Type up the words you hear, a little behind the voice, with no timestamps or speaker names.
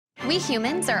We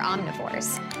humans are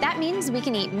omnivores. That means we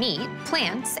can eat meat,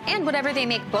 plants, and whatever they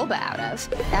make boba out of.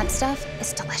 That stuff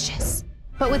is delicious.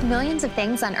 But with millions of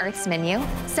things on Earth's menu,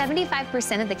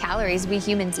 75% of the calories we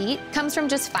humans eat comes from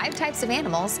just 5 types of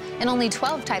animals and only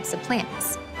 12 types of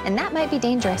plants. And that might be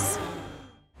dangerous.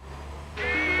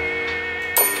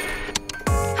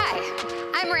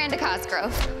 Hi, I'm Miranda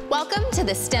Cosgrove. Welcome to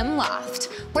the STEM Loft,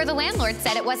 where the landlord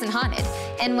said it wasn't haunted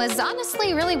and was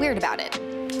honestly really weird about it.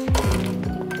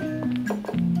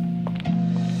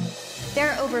 There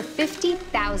are over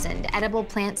 50,000 edible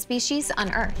plant species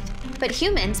on Earth, but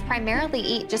humans primarily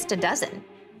eat just a dozen.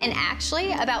 And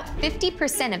actually, about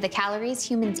 50% of the calories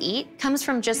humans eat comes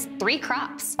from just 3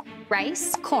 crops: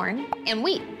 rice, corn, and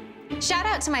wheat. Shout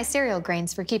out to my cereal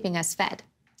grains for keeping us fed.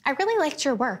 I really liked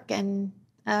your work and,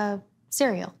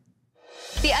 cereal.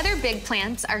 The other big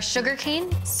plants are sugarcane,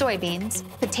 soybeans,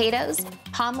 potatoes,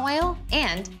 palm oil,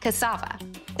 and cassava.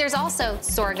 There's also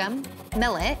sorghum,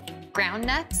 millet, ground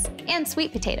nuts, and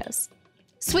sweet potatoes.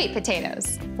 Sweet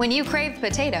potatoes, when you crave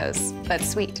potatoes, but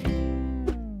sweet.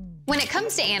 When it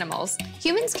comes to animals,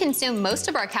 humans consume most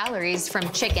of our calories from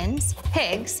chickens,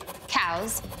 pigs,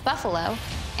 cows, buffalo,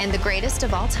 and the greatest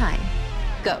of all time,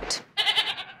 goat.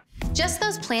 Just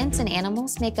those plants and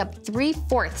animals make up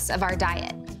 3/4 of our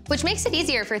diet, which makes it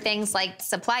easier for things like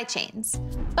supply chains.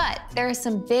 But there are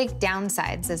some big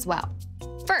downsides as well.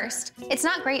 First, it's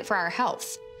not great for our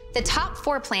health. The top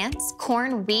 4 plants,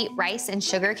 corn, wheat, rice, and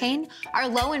sugarcane, are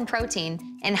low in protein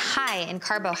and high in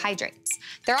carbohydrates.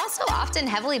 They're also often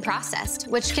heavily processed,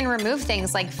 which can remove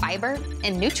things like fiber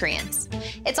and nutrients.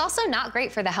 It's also not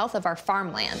great for the health of our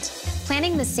farmland.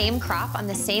 Planting the same crop on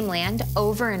the same land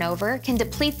over and over can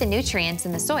deplete the nutrients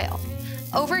in the soil.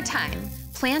 Over time,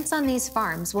 plants on these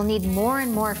farms will need more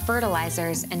and more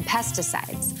fertilizers and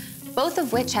pesticides, both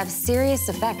of which have serious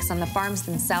effects on the farms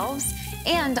themselves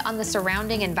and on the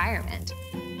surrounding environment.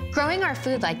 Growing our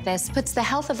food like this puts the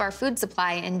health of our food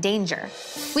supply in danger.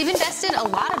 We've invested a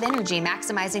lot of energy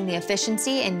maximizing the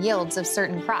efficiency and yields of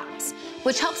certain crops,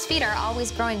 which helps feed our always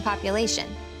growing population.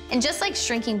 And just like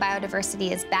shrinking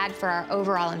biodiversity is bad for our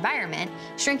overall environment,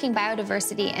 shrinking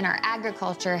biodiversity in our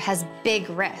agriculture has big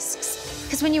risks.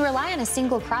 Because when you rely on a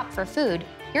single crop for food,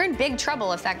 you're in big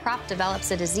trouble if that crop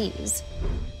develops a disease.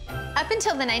 Up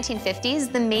until the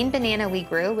 1950s, the main banana we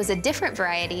grew was a different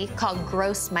variety called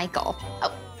Gros Michel.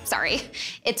 Oh, sorry,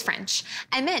 it's French.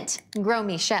 I meant Gros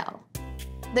Michel.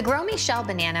 The Gros Michel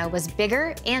banana was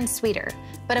bigger and sweeter,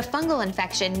 but a fungal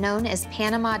infection known as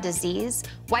Panama disease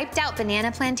wiped out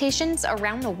banana plantations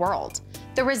around the world.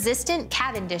 The resistant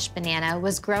Cavendish banana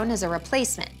was grown as a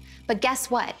replacement, but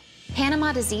guess what?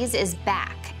 Panama disease is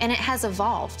back, and it has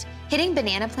evolved, hitting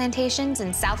banana plantations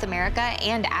in South America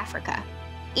and Africa.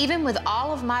 Even with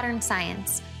all of modern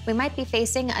science, we might be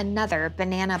facing another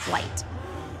banana blight.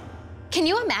 Can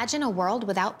you imagine a world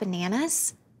without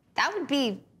bananas? That would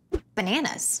be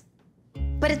bananas.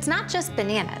 But it's not just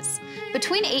bananas.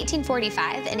 Between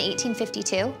 1845 and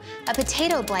 1852, a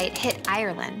potato blight hit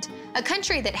Ireland, a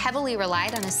country that heavily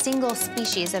relied on a single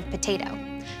species of potato.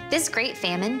 This great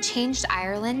famine changed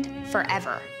Ireland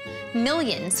forever.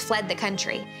 Millions fled the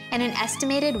country, and an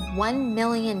estimated 1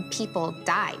 million people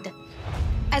died.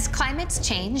 As climates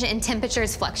change and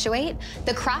temperatures fluctuate,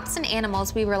 the crops and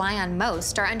animals we rely on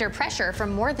most are under pressure from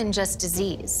more than just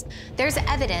disease. There's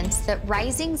evidence that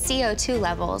rising CO2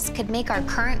 levels could make our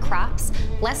current crops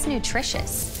less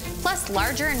nutritious. Plus,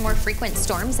 larger and more frequent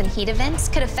storms and heat events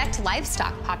could affect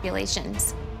livestock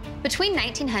populations. Between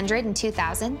 1900 and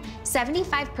 2000,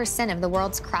 75% of the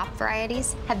world's crop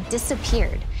varieties have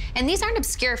disappeared. And these aren't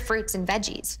obscure fruits and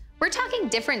veggies. We're talking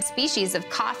different species of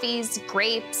coffees,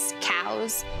 grapes,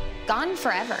 cows, gone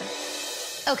forever.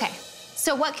 Okay,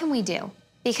 so what can we do?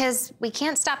 Because we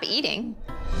can't stop eating.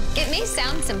 It may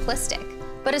sound simplistic,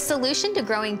 but a solution to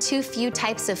growing too few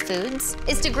types of foods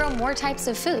is to grow more types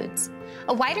of foods.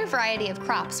 A wider variety of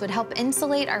crops would help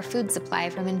insulate our food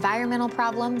supply from environmental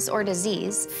problems or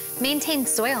disease, maintain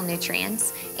soil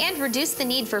nutrients, and reduce the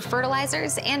need for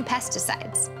fertilizers and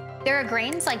pesticides. There are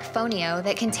grains like fonio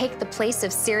that can take the place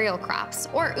of cereal crops,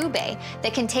 or ube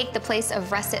that can take the place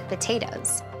of russet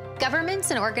potatoes.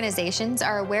 Governments and organizations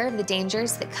are aware of the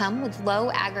dangers that come with low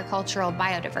agricultural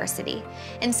biodiversity,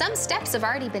 and some steps have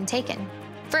already been taken.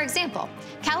 For example,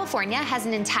 California has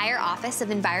an entire Office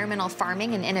of Environmental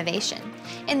Farming and Innovation,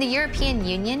 and the European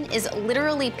Union is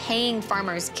literally paying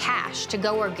farmers cash to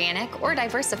go organic or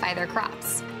diversify their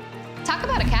crops. Talk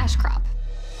about a cash crop.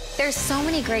 There's so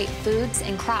many great foods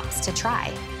and crops to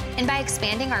try, and by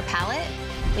expanding our palate,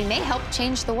 we may help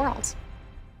change the world.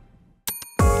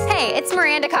 Hey, it's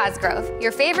Miranda Cosgrove,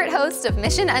 your favorite host of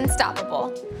Mission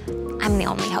Unstoppable. I'm the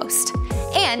only host.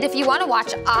 And if you want to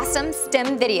watch awesome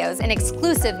STEM videos and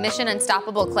exclusive Mission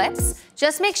Unstoppable clips,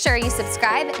 just make sure you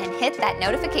subscribe and hit that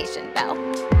notification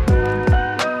bell.